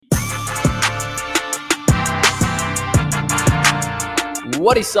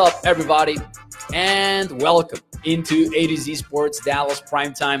What is up, everybody, and welcome into A to Z Sports Dallas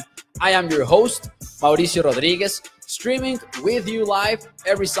Primetime. I am your host, Mauricio Rodriguez, streaming with you live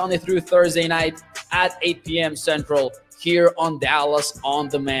every Sunday through Thursday night at 8 p.m. Central here on Dallas On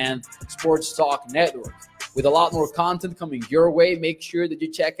Demand Sports Talk Network. With a lot more content coming your way, make sure that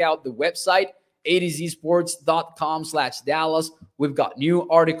you check out the website, a2zsports.com/Dallas. We've got new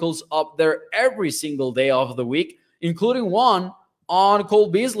articles up there every single day of the week, including one on Cole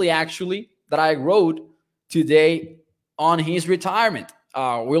Beasley, actually, that I wrote today on his retirement.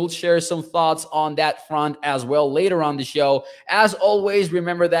 We'll share some thoughts on that front as well later on the show. As always,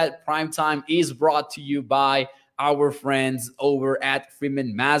 remember that Primetime is brought to you by our friends over at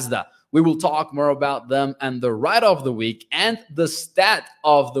Freeman Mazda. We will talk more about them and the ride of the week and the stat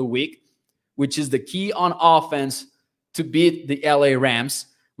of the week, which is the key on offense to beat the LA Rams.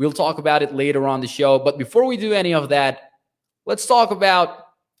 We'll talk about it later on the show. But before we do any of that, let's talk about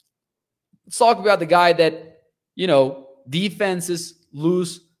the guy that, defenses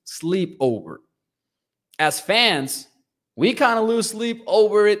lose sleep over. As fans, we kind of lose sleep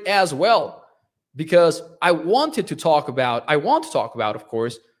over it as well, because I want to talk about, of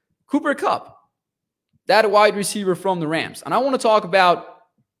course, Cooper Kupp, that wide receiver from the Rams. And I want to talk about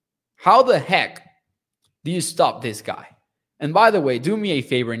how the heck do you stop this guy? And by the way, do me a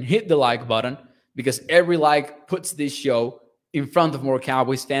favor and hit the like button, because every like puts this show in front of more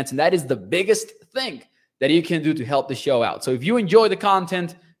Cowboys fans. And that is the biggest thing that you can do to help the show out. So if you enjoy the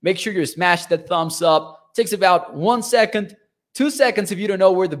content, make sure you smash that thumbs up. It takes about 1 second, 2 seconds if you don't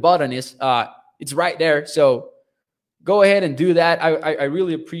know where the button is. It's right there. So go ahead and do that. I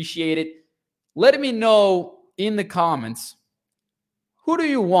really appreciate it. Let me know in the comments, who do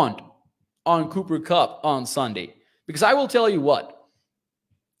you want on Cooper Kupp on Sunday? Because I will tell you what,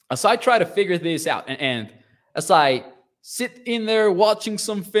 as I try to figure this out and as I sit in there watching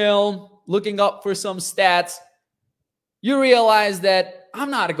some film, looking up for some stats, you realize that I'm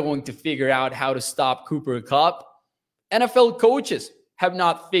not going to figure out how to stop Cooper Kupp. NFL coaches have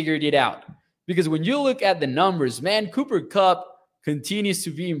not figured it out. Because when you look at the numbers, man, Cooper Kupp continues to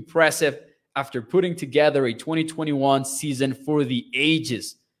be impressive after putting together a 2021 season for the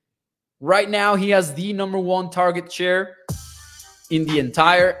ages. Right now, he has the number one target share in the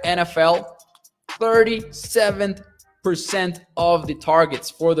entire NFL. 37% of the targets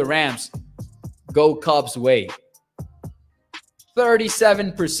for the Rams go Kupp's way.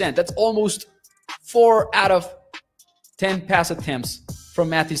 37%. That's almost 4 out of 10 pass attempts from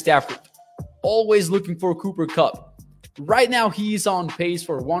Matthew Stafford. Always looking for Cooper Kupp. Right now, he's on pace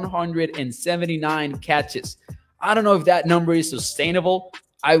for 179 catches. I don't know if that number is sustainable.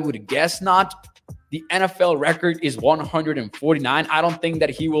 I would guess not. The NFL record is 149. I don't think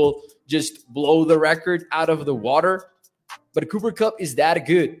that he will just blow the record out of the water. But Cooper Kupp is that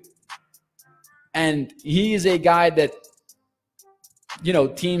good. And he is a guy that,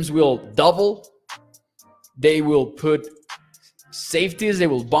 teams will double. They will put safeties. They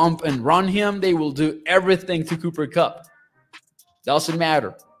will bump and run him. They will do everything to Cooper Kupp. Doesn't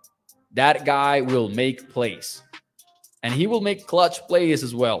matter. That guy will make plays. And he will make clutch plays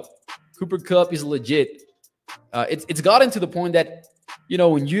as well. Cooper Kupp is legit. It's gotten to the point that,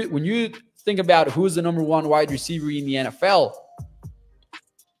 when you think about who's the number one wide receiver in the NFL,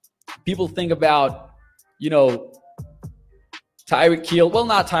 people think about, Tyreek Hill. Well,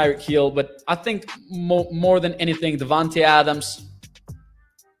 not Tyreek Hill, but I think more than anything, Devontae Adams,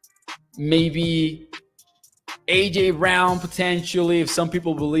 maybe A.J. Brown potentially, if some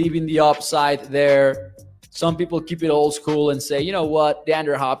people believe in the upside there. Some people keep it old school and say, you know what,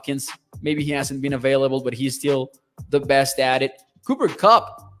 DeAndre Hopkins, maybe he hasn't been available, but he's still the best at it. Cooper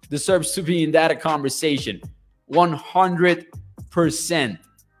Kupp deserves to be in that conversation, 100%.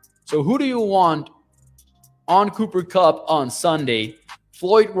 So who do you want on Cooper Kupp on Sunday?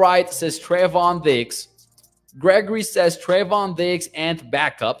 Floyd Wright says Trevon Diggs. Gregory says Trevon Diggs and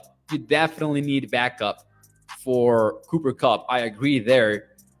backup. You definitely need backup for Cooper Kupp. I agree there.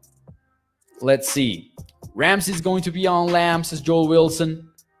 Let's see. Ramsey's going to be on Lamb, says Joel Wilson.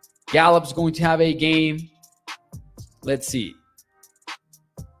 Gallup's going to have a game. Let's see.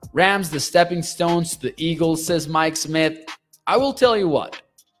 Rams, the stepping stones to the Eagles, says Mike Smith. I will tell you what.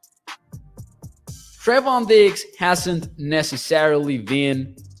 Trevon Diggs hasn't necessarily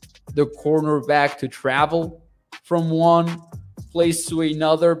been the cornerback to travel from one place to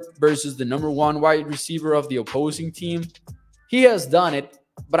another versus the number one wide receiver of the opposing team. He has done it,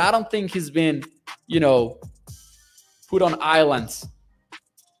 but I don't think he's been, put on islands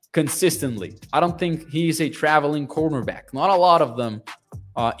consistently. I don't think he's a traveling cornerback. Not a lot of them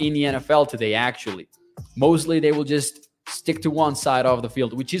in the NFL today, actually. Mostly they will just stick to one side of the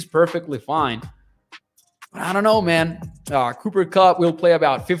field, which is perfectly fine. But I don't know, man. Cooper Kupp will play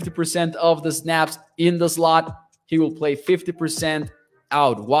about 50% of the snaps in the slot. He will play 50%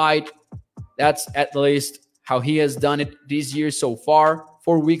 out wide. That's at least how he has done it this year so far,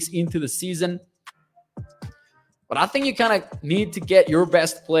 4 weeks into the season. But I think you kind of need to get your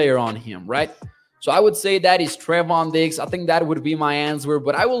best player on him, right? So I would say that is Trevon Diggs. I think that would be my answer.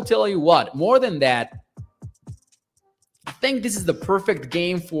 But I will tell you what, more than that, I think this is the perfect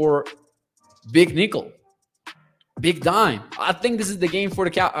game for big nickel, big dime. I think this is the game for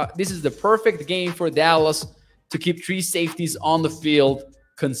this is the perfect game for Dallas to keep 3 safeties on the field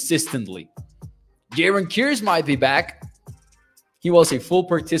consistently. Jayron Kearse might be back. He was a full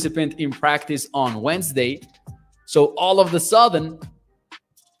participant in practice on Wednesday. So all of a sudden,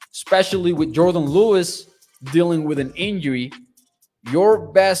 especially with Jordan Lewis dealing with an injury,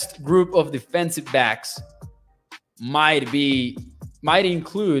 your best group of defensive backs might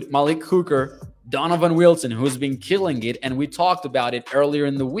include Malik Hooker, Donovan Wilson, who's been killing it, and we talked about it earlier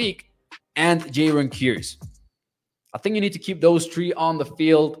in the week, and Jayron Kearse. I think you need to keep those 3 on the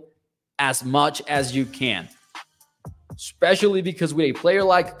field as much as you can, especially because with a player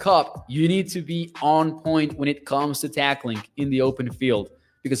like Kupp, you need to be on point when it comes to tackling in the open field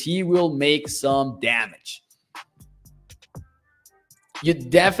because he will make some damage. You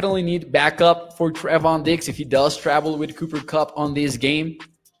definitely need backup for Trevon Diggs if he does travel with Cooper Kupp on this game.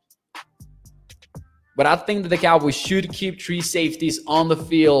 But I think that the Cowboys should keep 3 safeties on the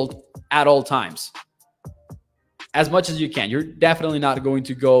field at all times, as much as you can. You're definitely not going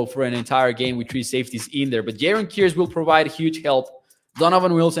to go for an entire game with 3 safeties in there. But Jayron Kearse will provide huge help.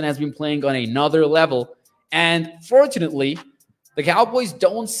 Donovan Wilson has been playing on another level. And fortunately, the Cowboys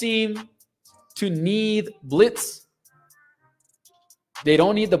don't seem to need blitz. They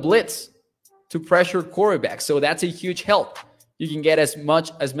don't need the blitz to pressure quarterbacks. So that's a huge help. You can get as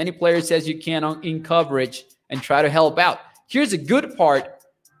many players as you can in coverage and try to help out. Here's a good part.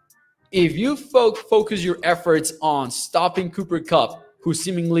 If you focus your efforts on stopping Cooper Kupp, who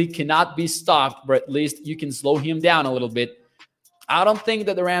seemingly cannot be stopped, but at least you can slow him down a little bit, I don't think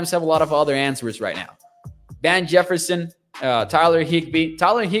that the Rams have a lot of other answers right now. Van Jefferson, Tyler Higbee.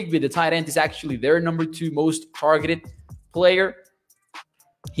 Tyler Higbee, the tight end, is actually their number 2 most targeted player.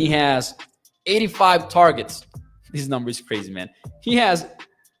 He has 85 targets. This number is crazy, man. This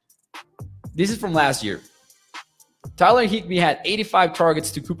is from last year. Tyler Higbee had 85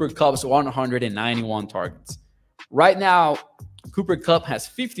 targets to Cooper Kupp's 191 targets. Right now, Cooper Kupp has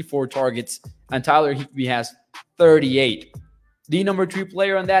 54 targets and Tyler Higbee has 38. The number 3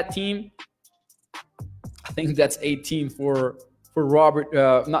 player on that team, I think that's 18 for Robert,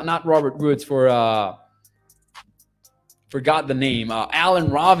 not Robert Woods, forgot the name. Allen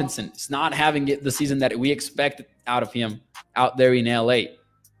Robinson is not having the season that we expected out of him out there in LA.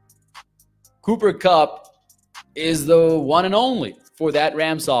 Cooper Kupp is the one and only for that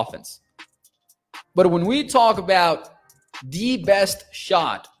Rams offense. But when we talk about the best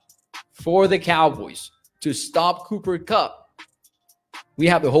shot for the Cowboys to stop Cooper Kupp, we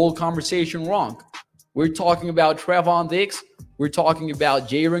have the whole conversation wrong. We're talking about Trevon Diggs. We're talking about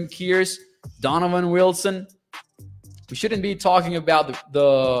Jayron Kearse, Donovan Wilson. We shouldn't be talking about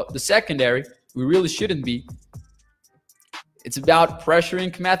the secondary. We really shouldn't be. It's about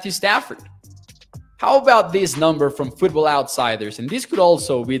pressuring Matthew Stafford. How about this number from Football Outsiders? And this could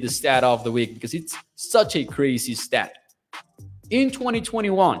also be the stat of the week because it's such a crazy stat. In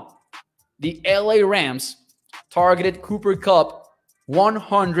 2021, the LA Rams targeted Cooper Kupp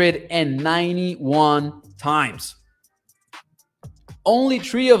 191 times. Only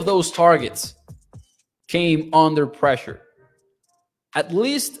 3 of those targets came under pressure. At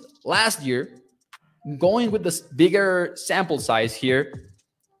least last year, going with this bigger sample size here,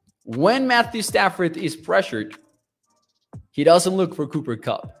 when Matthew Stafford is pressured, he doesn't look for Cooper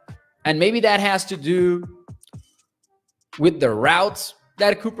Kupp. And maybe that has to do with the routes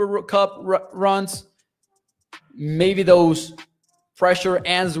that Cooper Kupp runs. Maybe those pressure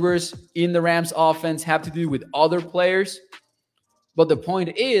answers in the Rams offense have to do with other players. But the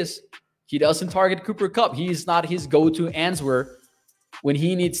point is, he doesn't target Cooper Kupp. He is not his go-to answer when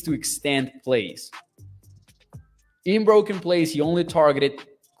he needs to extend plays. In broken plays, he only targeted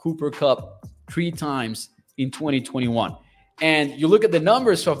Cooper Kupp 3 times in 2021. And you look at the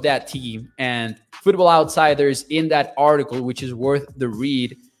numbers of that team, and Football Outsiders in that article, which is worth the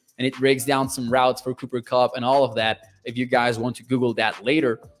read, and it breaks down some routes for Cooper Kupp and all of that. If you guys want to Google that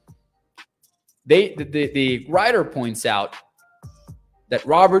later, the writer points out that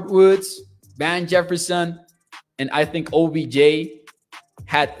Robert Woods, Van Jefferson, and I think OBJ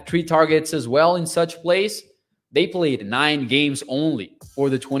had 3 targets as well in such plays. They played 9 games only for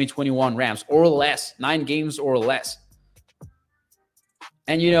the 2021 Rams, or less. 9 games or less.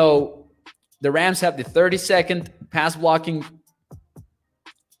 And, the Rams have the 32nd pass blocking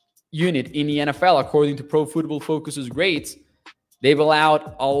unit in the NFL, according to Pro Football Focus's grades. They've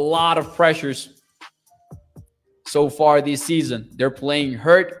allowed a lot of pressures so far this season. They're playing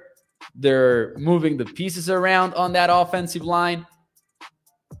hurt. They're moving the pieces around on that offensive line.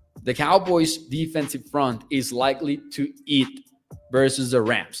 The Cowboys' defensive front is likely to eat versus the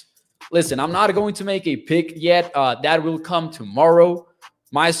Rams. Listen, I'm not going to make a pick yet. That will come tomorrow.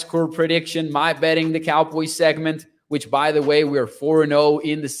 My score prediction, my betting the Cowboys segment, which, by the way, we're 4-0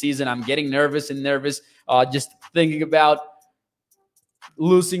 in the season. I'm getting nervous just thinking about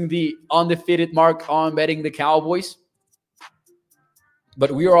losing the undefeated mark on betting the Cowboys.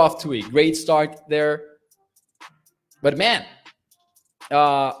 But we are off to a great start there. But, man,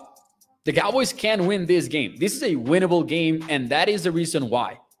 the Cowboys can win this game. This is a winnable game, and that is the reason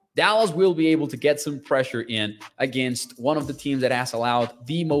why. Dallas will be able to get some pressure in against one of the teams that has allowed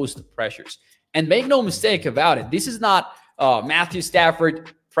the most pressures. And make no mistake about it, this is not Matthew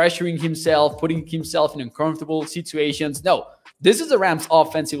Stafford pressuring himself, putting himself in uncomfortable situations. No, this is the Rams'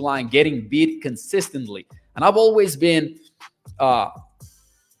 offensive line getting beat consistently. And I've always been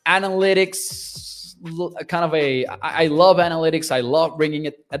analytics, I love analytics. I love bringing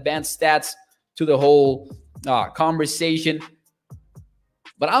advanced stats to the whole conversation.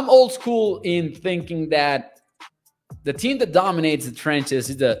 But I'm old school in thinking that the team that dominates the trenches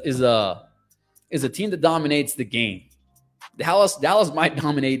is a team that dominates the game. Dallas might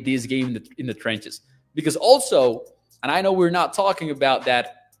dominate this game in the trenches, because also, and I know we're not talking about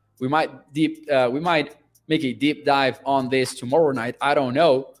that. We might make a deep dive on this tomorrow night. I don't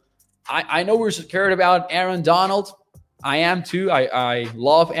know. I know we're scared about Aaron Donald. I am too. I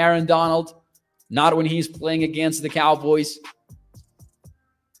love Aaron Donald. Not when he's playing against the Cowboys.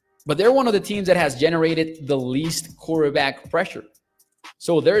 But they're one of the teams that has generated the least quarterback pressure.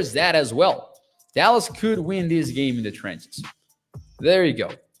 So there's that as well. Dallas could win this game in the trenches. There you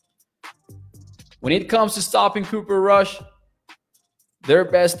go. When it comes to stopping Cooper Rush, their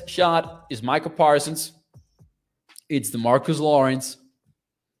best shot is Micah Parsons. It's DeMarcus Lawrence.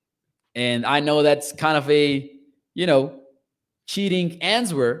 And I know that's kind of a, cheating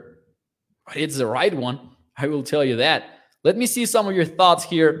answer, but it's the right one. I will tell you that. Let me see some of your thoughts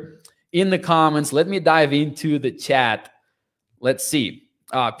here in the comments. Let me dive into the chat. Let's see.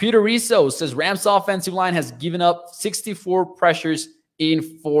 Peter Rizzo says Rams offensive line has given up 64 pressures in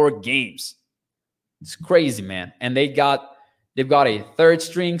 4 games. It's crazy, man. And they've got a third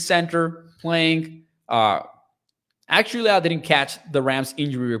string center playing. Actually, I didn't catch the Rams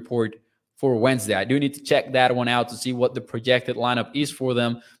injury report for Wednesday. I do need to check that one out to see what the projected lineup is for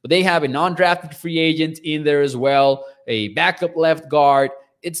them. But they have a non-drafted free agent in there as well, a backup left guard.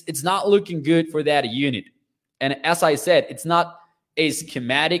 It's not looking good for that unit. And as I said, it's not a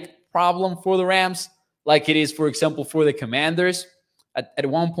schematic problem for the Rams like it is, for example, for the Commanders. At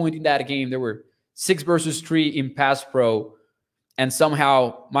one point in that game, there were 6 versus 3 in pass pro, and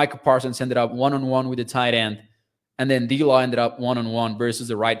somehow Micah Parsons ended up one-on-one with the tight end, and then D-Law ended up one-on-one versus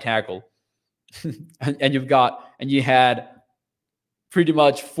the right tackle. and you had pretty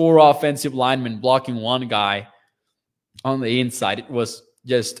much 4 offensive linemen blocking one guy on the inside. It was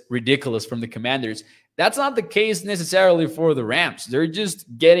just ridiculous from the Commanders. That's not the case necessarily for the Rams. They're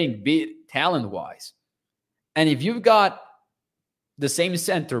just getting beat talent-wise. And if you've got the same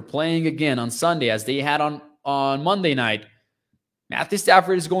center playing again on Sunday as they had on Monday night, Matthew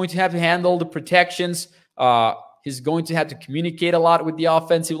Stafford is going to have to handle the protections. He's going to have to communicate a lot with the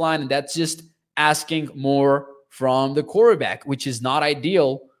offensive line, and that's just asking more from the quarterback, which is not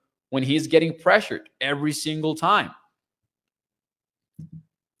ideal when he's getting pressured every single time.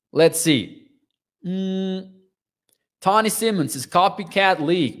 Let's see. Tony Simmons is copycat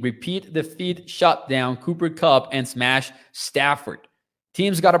league. Repeat defeat, shut down Cooper Kupp, and smash Stafford.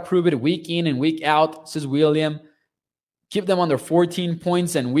 Teams got to prove it week in and week out, says William. Keep them under 14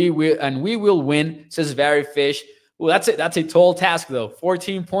 points, and we will win, says Very Fish. Well, that's a tall task, though.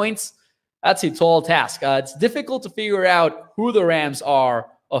 14 points. That's a tall task. It's difficult to figure out who the Rams are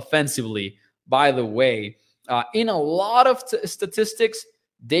offensively, by the way. In a lot of statistics,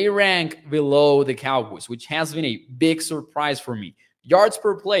 they rank below the Cowboys, which has been a big surprise for me. Yards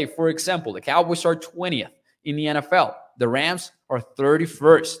per play, for example, the Cowboys are 20th in the NFL. The Rams are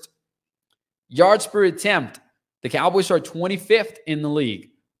 31st. Yards per attempt, the Cowboys are 25th in the league.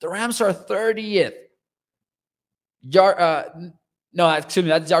 The Rams are 30th. No, excuse me,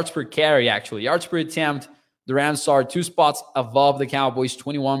 that's yards per carry, actually. Yards per attempt, the Rams are 2 spots above the Cowboys,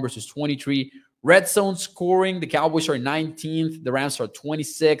 21 versus 23. Red zone scoring, the Cowboys are 19th, the Rams are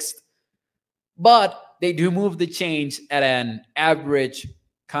 26th. But they do move the chains at an average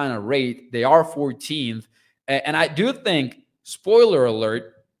kind of rate. They are 14th. And I do think, spoiler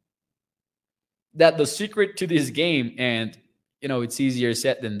alert, that the secret to this game, and it's easier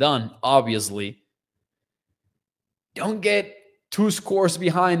said than done, obviously, don't get 2 scores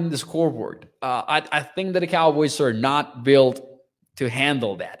behind the scoreboard. I think that the Cowboys are not built to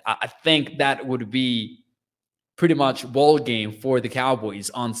handle that. I think that would be pretty much ball game for the Cowboys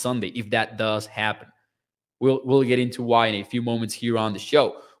on Sunday if that does happen. We'll get into why in a few moments here on the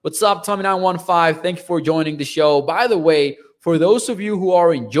show. What's up, Tommy915? Thank you for joining the show. By the way, for those of you who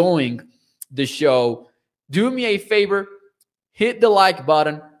are enjoying the show, do me a favor, hit the like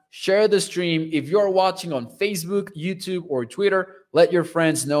button, share the stream. If you're watching on Facebook, YouTube, or Twitter, let your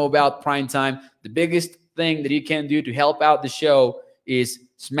friends know about Primetime. The biggest thing that you can do to help out the show is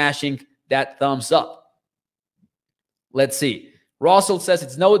smashing that thumbs up. Let's see. Russell says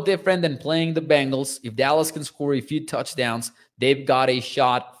it's no different than playing the Bengals. If Dallas can score a few touchdowns, they've got a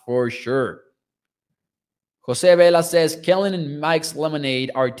shot for sure. Jose Vela says Kellen and Mike's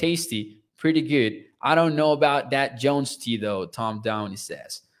lemonade are tasty, pretty good. I don't know about that Jones tea, though, Tom Downey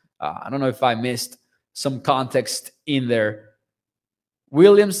says. I don't know if I missed some context in there.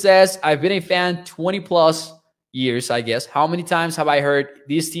 William says, I've been a fan 20 plus years, I guess. How many times have I heard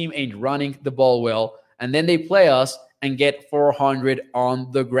this team ain't running the ball well, and then they play us and get 400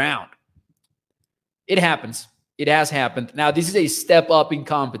 on the ground? It happens. It has happened. Now, this is a step up in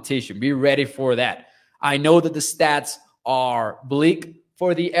competition. Be ready for that. I know that the stats are bleak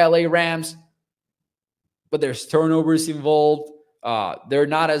for the LA Rams, but there's turnovers involved. They're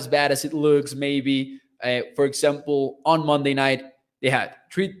not as bad as it looks, maybe. For example, on Monday night, they had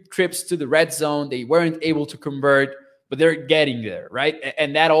 3 trips to the red zone. They weren't able to convert, but they're getting there, right?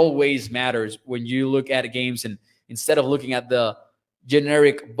 And that always matters when you look at games, and instead of looking at the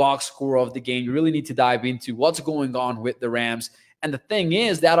generic box score of the game, you really need to dive into what's going on with the Rams. And the thing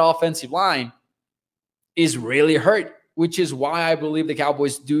is, that offensive line is really hurt, which is why I believe the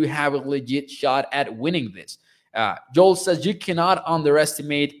Cowboys do have a legit shot at winning this. Joel says you cannot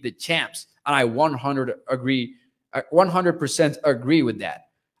underestimate the champs, and I 100% agree with that.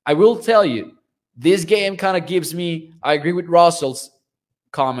 I will tell you, this game kind of gives me, I agree with Russell's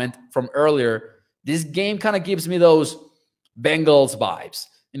comment from earlier, this game kind of gives me those Bengals vibes,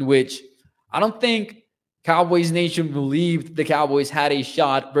 in which I don't think Cowboys Nation believed the Cowboys had a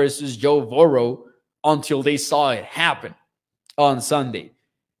shot versus Joe Burrow until they saw it happen on Sunday.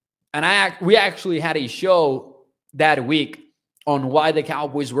 And we actually had a show that week on why the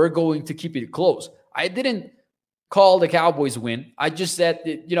Cowboys were going to keep it close. I didn't call the Cowboys win. I just said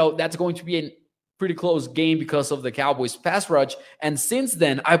that, that's going to be a pretty close game because of the Cowboys pass rush. And since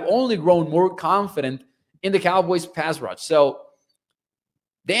then, I've only grown more confident in the Cowboys pass rush. So,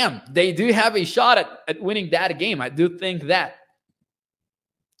 damn, they do have a shot at winning that game. I do think that.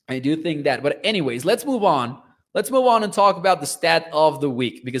 But anyways, let's move on. Let's move on and talk about the stat of the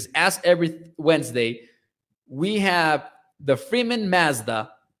week, because as every Wednesday, we have the Freeman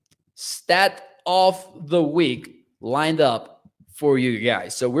Mazda stat of the week lined up for you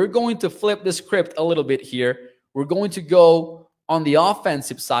guys. So we're going to flip the script a little bit here. We're going to go on the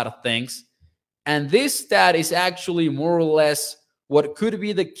offensive side of things. And this stat is actually more or less what could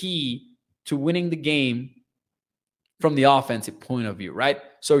be the key to winning the game from the offensive point of view, right?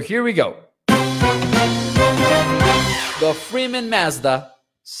 So here we go. The Freeman Mazda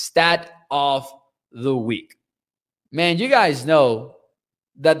stat of the week. Man, you guys know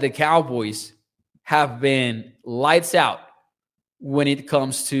that the Cowboys have been lights out when it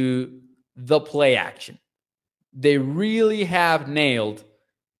comes to the play action. They really have nailed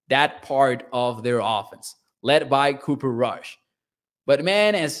that part of their offense, led by Cooper Rush. But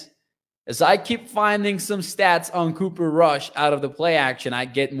man, as I keep finding some stats on Cooper Rush out of the play action, I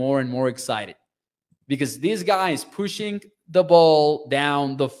get more and more excited, because this guy is pushing the ball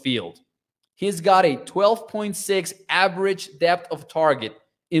down the field. He's got a 12.6 average depth of target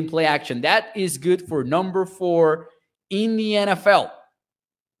in play action. That is good for number 4 in the NFL.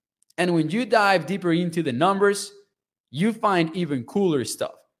 And when you dive deeper into the numbers, you find even cooler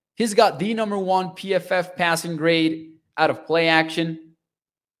stuff. He's got the number 1 PFF passing grade out of play action.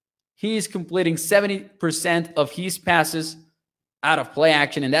 He's completing 70% of his passes out of play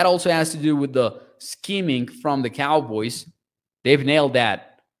action. And that also has to do with the scheming from the Cowboys. They've nailed that.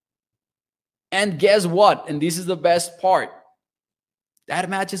 And guess what? And this is the best part. That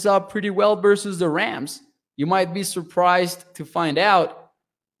matches up pretty well versus the Rams. You might be surprised to find out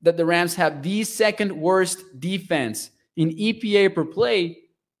that the Rams have the second worst defense in EPA per play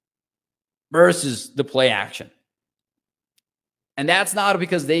versus the play action. And that's not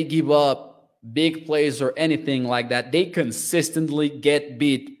because they give up big plays or anything like that. They consistently get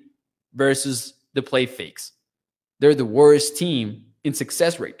beat versus the play fakes. They're the worst team in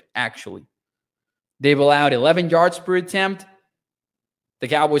success rate, actually. They've allowed 11 yards per attempt. The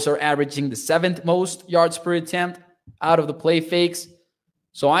Cowboys are averaging the 7th most yards per attempt out of the play fakes.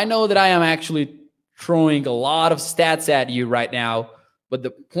 So I know that I am actually throwing a lot of stats at you right now, but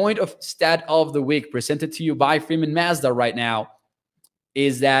the point of stat of the week presented to you by Freeman Mazda right now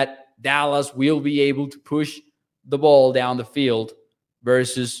is that Dallas will be able to push the ball down the field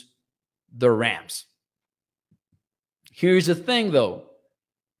versus the Rams. Here's the thing, though.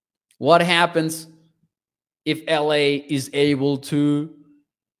 What happens if LA is able to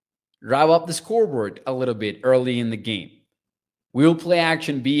drive up the scoreboard a little bit early in the game? Will play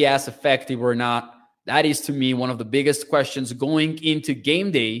action be as effective or not? That is, to me, one of the biggest questions going into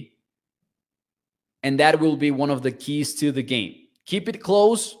game day. And that will be one of the keys to the game. Keep it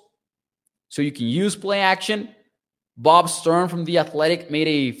close so you can use play action. Bob Stern from The Athletic made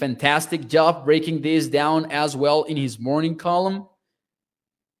a fantastic job breaking this down as well in his morning column.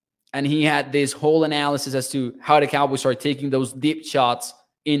 And he had this whole analysis as to how the Cowboys are taking those deep shots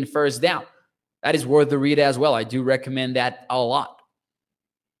in first down. That is worth the read as well. I do recommend that a lot.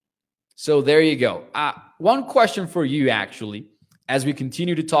 So there you go. One question for you, actually, as we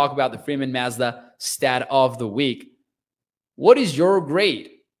continue to talk about the Freeman Mazda stat of the week. What is your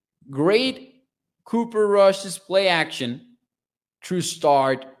grade? Grade Cooper Rush's play action true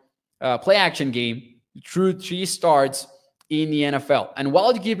start, play action game, through 3 starts in the NFL. And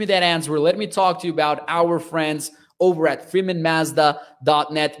while you give me that answer, let me talk to you about our friends over at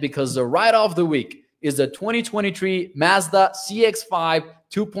freemanmazda.net, because the ride of the week is the 2023 Mazda CX-5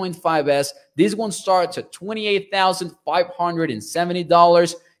 2.5S. This one starts at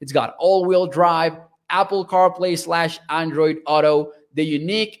 $28,570. It's got all-wheel drive, Apple CarPlay / Android Auto, the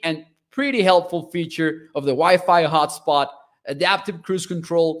unique and pretty helpful feature of the Wi-Fi hotspot, adaptive cruise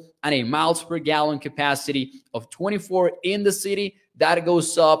control, and a miles per gallon capacity of 24 in the city. That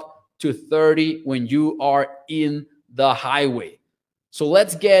goes up to 30 when you are in the highway. So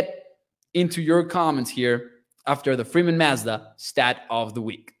let's get into your comments here after the Freeman Mazda stat of the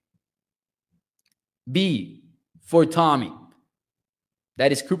week. B for Tommy.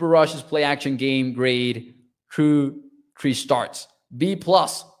 That is Cooper Rush's play action game grade through 3 starts. B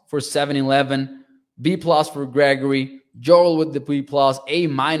plus for 7-Eleven. B plus for Gregory. Joel with the B plus. A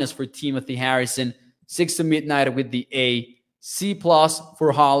minus for Timothy Harrison. 6 to Midnight with the A. C plus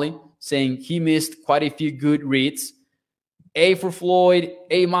for Holly, saying he missed quite a few good reads. A for Floyd.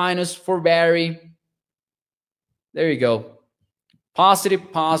 A minus for Barry. There you go.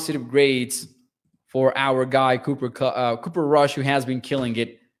 Positive grades for our guy, Cooper Rush, who has been killing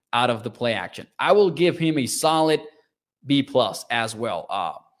it out of the play action. I will give him a solid B plus as well.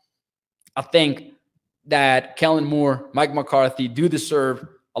 I think that Kellen Moore, Mike McCarthy do deserve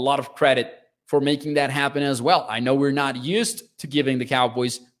a lot of credit for making that happen as well. I know we're not used to giving the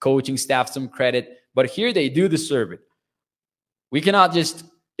Cowboys coaching staff some credit, but here they do deserve it. We cannot just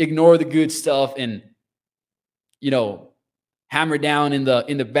ignore the good stuff and, hammer down in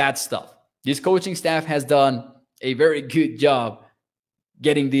the bad stuff. This coaching staff has done a very good job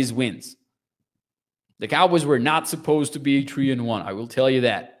getting these wins. The Cowboys were not supposed to be 3-1. I will tell you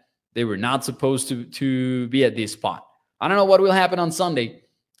that. They were not supposed to be at this spot. I don't know what will happen on Sunday.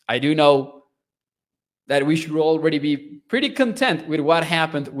 I do know that we should already be pretty content with what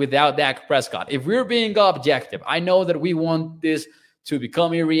happened without Dak Prescott. If we're being objective, I know that we want this to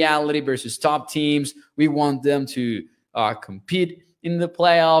become a reality versus top teams. We want them to compete in the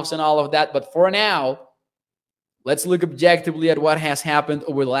playoffs and all of that. But for now, let's look objectively at what has happened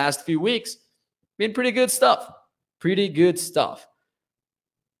over the last few weeks. Been pretty good stuff.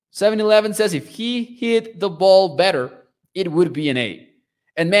 7-Eleven says if he hit the ball better, it would be an A.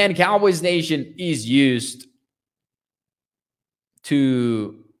 And man, Cowboys Nation is used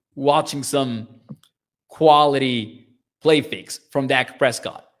to watching some quality play fakes from Dak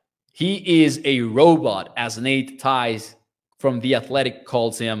Prescott. He is a robot, as Nate Tice from The Athletic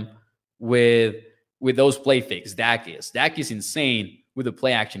calls him, with those play fakes. Dak is insane with the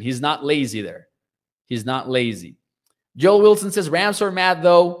play action. He's not lazy there. He's not lazy. Joel Wilson says, Rams are mad,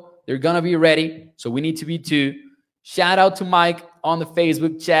 though. They're going to be ready, so we need to be too. Shout out to Mike on the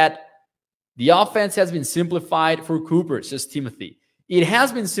Facebook chat. The offense has been simplified for Cooper, says Timothy. It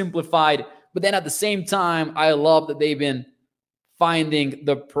has been simplified, but then at the same time, I love that they've been finding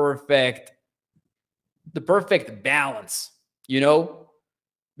the perfect balance,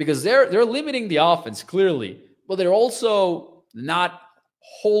 because they're limiting the offense clearly, but they're also not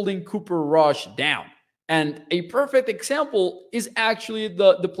holding Cooper Rush down. And a perfect example is actually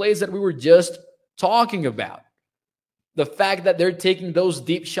the plays that we were just talking about. The fact that they're taking those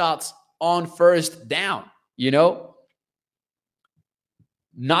deep shots on first down,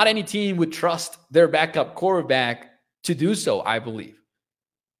 Not any team would trust their backup quarterback to do so, I believe.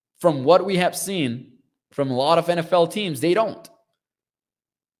 From what we have seen from a lot of NFL teams, they don't.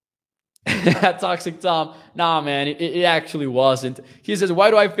 Toxic Tom, nah, man, it actually wasn't. He says, why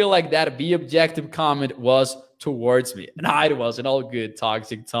do I feel like that be objective comment was towards me? Nah, it wasn't. All good,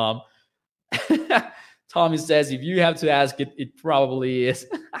 Toxic Tom. Tommy says, if you have to ask it, it probably is.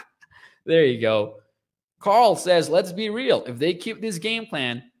 There you go. Carl says, let's be real. If they keep this game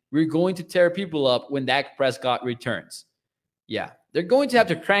plan, we're going to tear people up when Dak Prescott returns. Yeah, they're going to have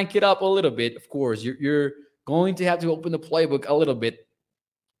to crank it up a little bit. Of course, you're going to have to open the playbook a little bit,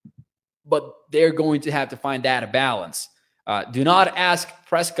 but they're going to have to find that balance. Do not ask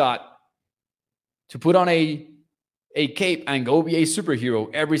Prescott to put on a cape and go be a superhero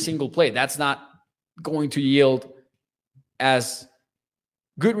every single play. That's not going to yield as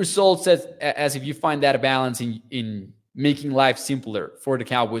good results as if you find that balance in making life simpler for the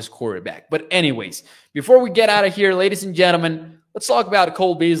Cowboys quarterback. But anyways, before we get out of here, ladies and gentlemen, let's talk about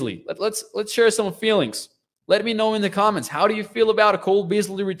Cole Beasley. Let's share some feelings. Let me know in the comments, how do you feel about Cole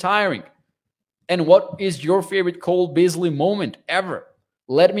Beasley retiring? And what is your favorite Cole Beasley moment ever?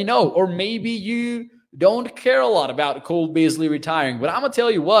 Let me know. Or maybe you don't care a lot about Cole Beasley retiring, but I'm going to tell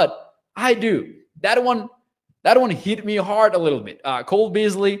you what, I do. That one hit me hard a little bit. Cole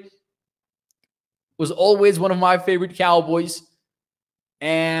Beasley was always one of my favorite Cowboys,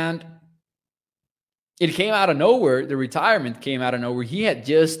 and it came out of nowhere. The retirement came out of nowhere. He had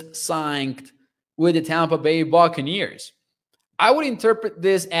just signed with the Tampa Bay Buccaneers. I would interpret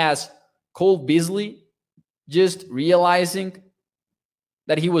this as Cole Beasley just realizing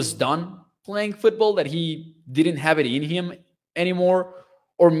that he was done playing football, that he didn't have it in him anymore,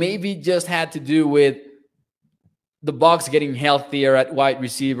 or maybe just had to do with the Bucs getting healthier at wide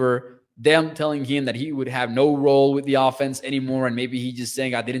receiver, them telling him that he would have no role with the offense anymore, and maybe he just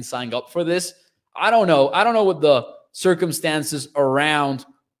saying, I didn't sign up for this. I don't know. I don't know what the circumstances around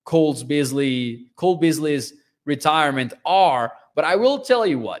Cole Beasley's retirement are, but I will tell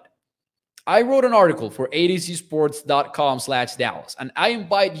you what. I wrote an article for adcsports.com/Dallas, and I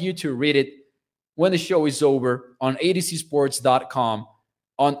invite you to read it when the show is over on adcsports.com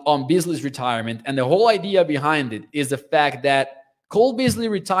on Beasley's retirement. And the whole idea behind it is the fact that Cole Beasley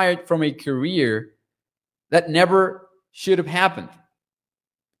retired from a career that never should have happened.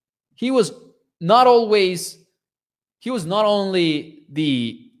 He was not only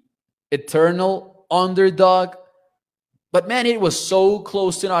the eternal underdog, but man, it was so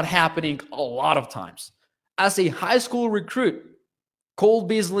close to not happening a lot of times. As a high school recruit, Cole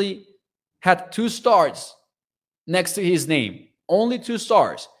Beasley had 2 stars next to his name. Only 2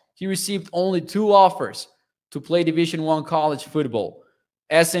 stars. He received only 2 offers to play Division I college football,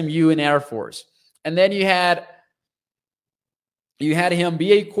 SMU and Air Force. And then you had him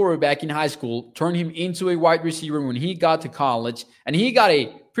be a quarterback in high school, turn him into a wide receiver when he got to college, and he got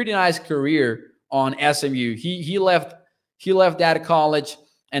a pretty nice career on SMU. He left that college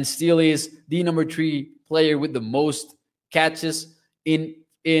and still is the number 3 player with the most catches in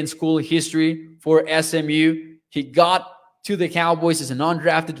school history for SMU. He got to the Cowboys as an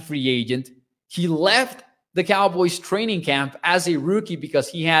undrafted free agent. He left the Cowboys training camp as a rookie because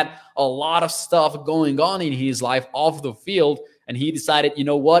he had a lot of stuff going on in his life off the field, and he decided, you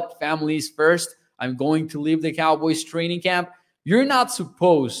know what, family is first. I'm going to leave the Cowboys training camp. You're not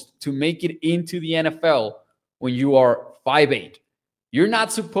supposed to make it into the NFL when you are 5'8". You're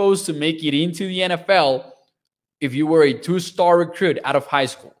not supposed to make it into the NFL if you were a 2-star recruit out of high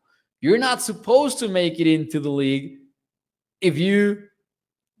school. You're not supposed to make it into the league if you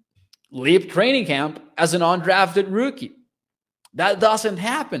leave training camp as an undrafted rookie. That doesn't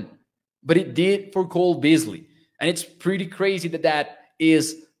happen, but it did for Cole Beasley. And it's pretty crazy that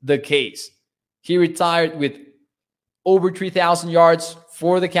is the case. He retired with over 3,000 yards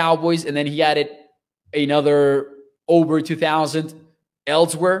for the Cowboys, and then he added another over 2,000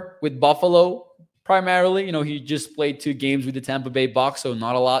 elsewhere with Buffalo primarily. He just played 2 games with the Tampa Bay Bucs, so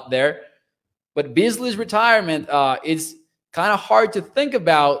not a lot there. But Beasley's retirement is kind of hard to think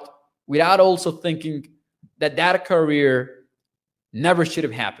about without also thinking that career never should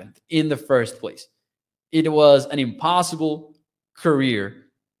have happened in the first place. It was an impossible career,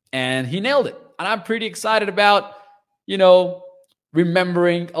 and he nailed it. And I'm pretty excited about,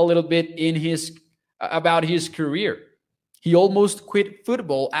 remembering a little bit about his career. He almost quit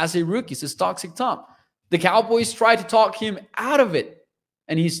football as a rookie, says Toxic Tom. The Cowboys tried to talk him out of it.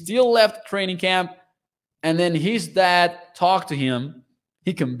 and he still left training camp. And then his dad talked to him.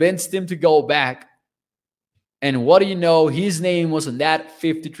 He convinced him to go back. And what do you know? His name was on that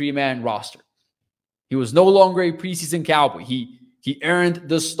 53-man roster. He was no longer a preseason Cowboy. He earned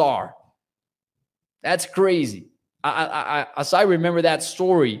the star. That's crazy. As I remember that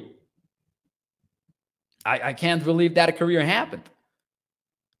story, I can't believe that career happened.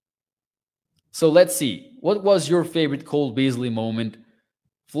 So let's see. What was your favorite Cole Beasley moment?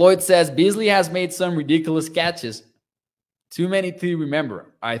 Floyd says Beasley has made some ridiculous catches. Too many to remember,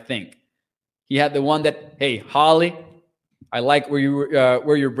 I think. He had the one that, hey, Holly, I like where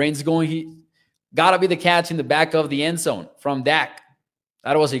your brain's going. He got to be the catch in the back of the end zone from Dak.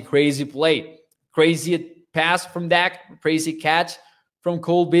 That was a crazy play. Crazy pass from Dak. Crazy catch from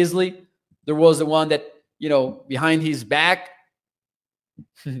Cole Beasley. There was the one that, behind his back.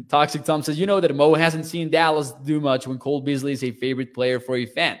 Toxic Tom says, that Mo hasn't seen Dallas do much when Cole Beasley is a favorite player for a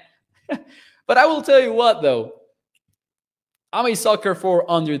fan. But I will tell you what, though. I'm a sucker for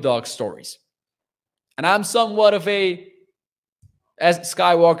underdog stories. And I'm somewhat of a, as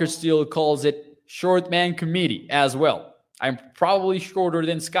Skywalker still calls it, short man committee as well. I'm probably shorter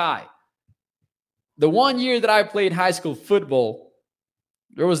than Sky. The 1 year that I played high school football,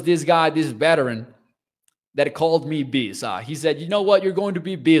 there was this guy, this veteran, that called me Biz. He said, you know what? You're going to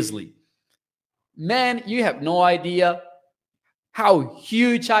be Beasley. Man, you have no idea how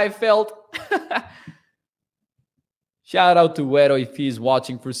huge I felt. Shout out to Wedo if he's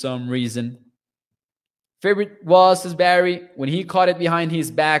watching for some reason. Favorite was, says Barry, when he caught it behind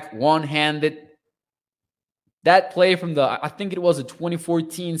his back, one-handed. That play from I think it was a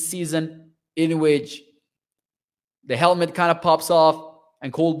 2014 season in which the helmet kind of pops off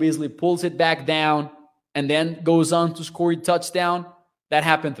and Cole Beasley pulls it back down and then goes on to score a touchdown. That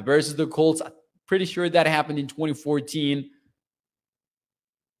happened versus the Colts. I'm pretty sure that happened in 2014.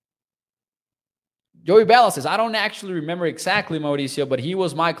 Joey Bella says, I don't actually remember exactly, Mauricio, but he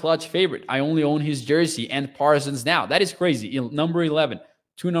was my clutch favorite. I only own his jersey and Parsons now. That is crazy. Number 11.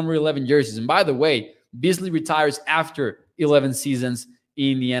 2 number 11 jerseys. And by the way, Beasley retires after 11 seasons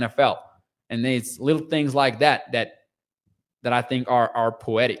in the NFL. And it's little things like that I think are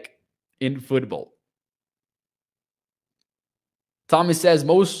poetic in football. Tommy says,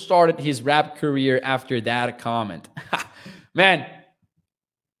 Mo started his rap career after that comment. Man,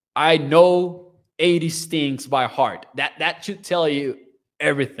 I know 80 Stinks by heart. That should tell you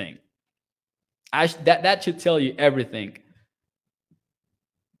everything. That should tell you everything.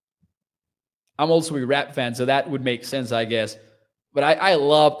 I'm also a rap fan, so that would make sense, I guess. But I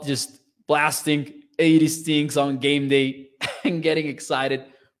love just blasting 80 Stinks on game day and getting excited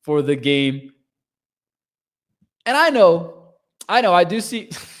for the game. And I know, I do see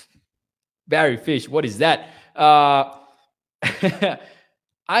Barry Fish. What is that? I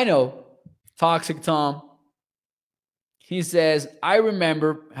know. Toxic Tom. He says, I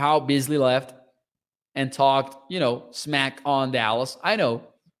remember how Beasley left and talked, smack on Dallas. I know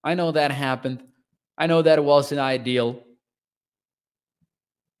that happened. I know that it wasn't ideal.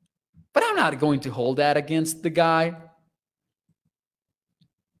 But I'm not going to hold that against the guy.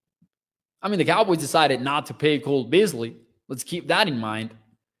 I mean, the Cowboys decided not to pay Cole Beasley. Let's keep that in mind.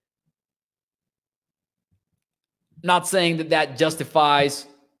 Not saying that justifies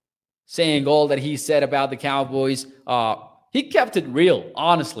saying all that he said about the Cowboys. He kept it real,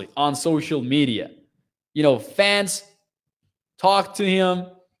 honestly, on social media. Fans talked to him,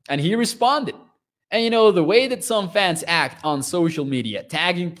 and he responded. And, the way that some fans act on social media,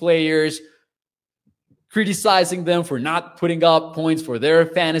 tagging players, criticizing them for not putting up points for their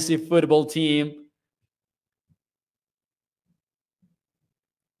fantasy football team.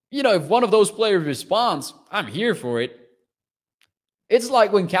 If one of those players responds, I'm here for it. It's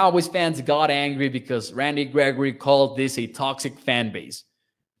like when Cowboys fans got angry because Randy Gregory called this a toxic fan base.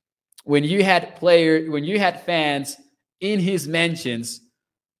 When you had fans in his mentions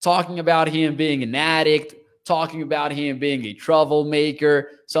talking about him being an addict, talking about him being a troublemaker,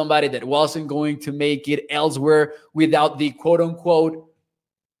 somebody that wasn't going to make it elsewhere without the quote-unquote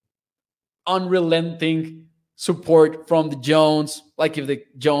unrelenting support from the Jones, like if the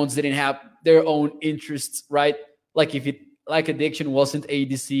Jones didn't have their own interests, right? Like addiction wasn't a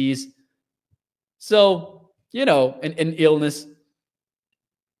disease. So, an illness.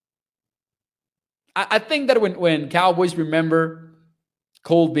 I think that when Cowboys remember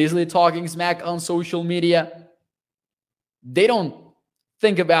Cole Beasley talking smack on social media, they don't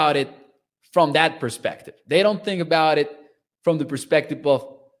think about it from that perspective. They don't think about it from the perspective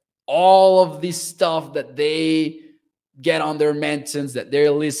of all of this stuff that they get on their mentions, that they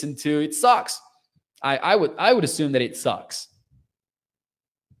listen to. It sucks. I would assume that it sucks.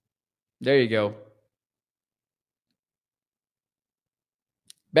 There you go.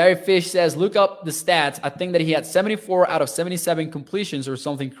 Barry Fish says, look up the stats. I think that he had 74 out of 77 completions or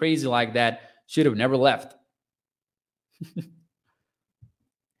something crazy like that. Should have never left.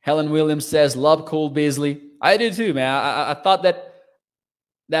 Helen Williams says, love Cole Beasley. I do too, man. I thought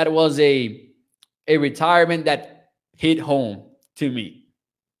that was a retirement that hit home to me.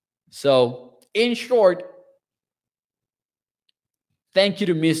 So, in short, thank you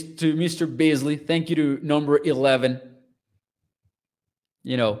to Mr. Beasley. Thank you to number 11.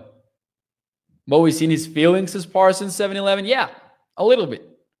 You know, Moe seen his feelings as Parsons 7-11? Yeah, a little bit.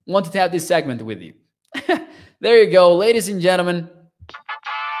 Wanted to have this segment with you. There you go, ladies and gentlemen.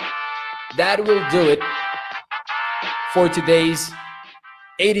 That will do it for today's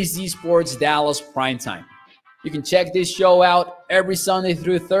ADC Sports Dallas Primetime. You can check this show out every Sunday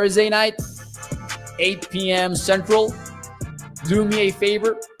through Thursday night, 8 p.m. Central. Do me a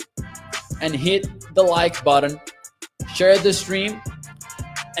favor and hit the like button. Share the stream.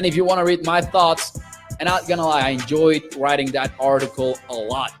 And if you want to read my thoughts, and not gonna lie, I enjoyed writing that article a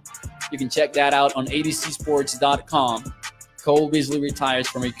lot. You can check that out on adcsports.com. Cole Beasley retires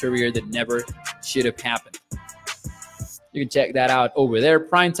from a career that never should have happened. You can check that out over there.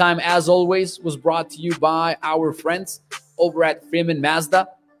 Primetime, as always, was brought to you by our friends over at Freeman Mazda.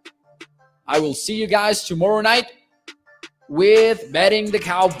 I will see you guys tomorrow night with betting the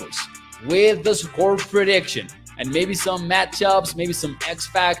Cowboys, with the score prediction, and maybe some matchups, maybe some X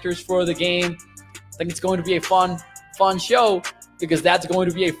factors for the game. I think it's going to be a fun show because that's going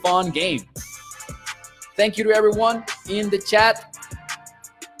to be a fun game. Thank you to everyone in the chat.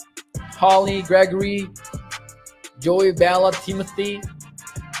 Holly, Gregory, Joey, Bella, Timothy,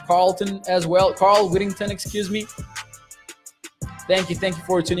 Carlton as well. Carl Whittington, excuse me. Thank you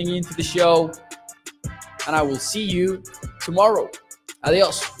for tuning into the show. And I will see you tomorrow.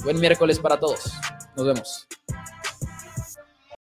 Adiós. Buen miércoles para todos. Nos vemos.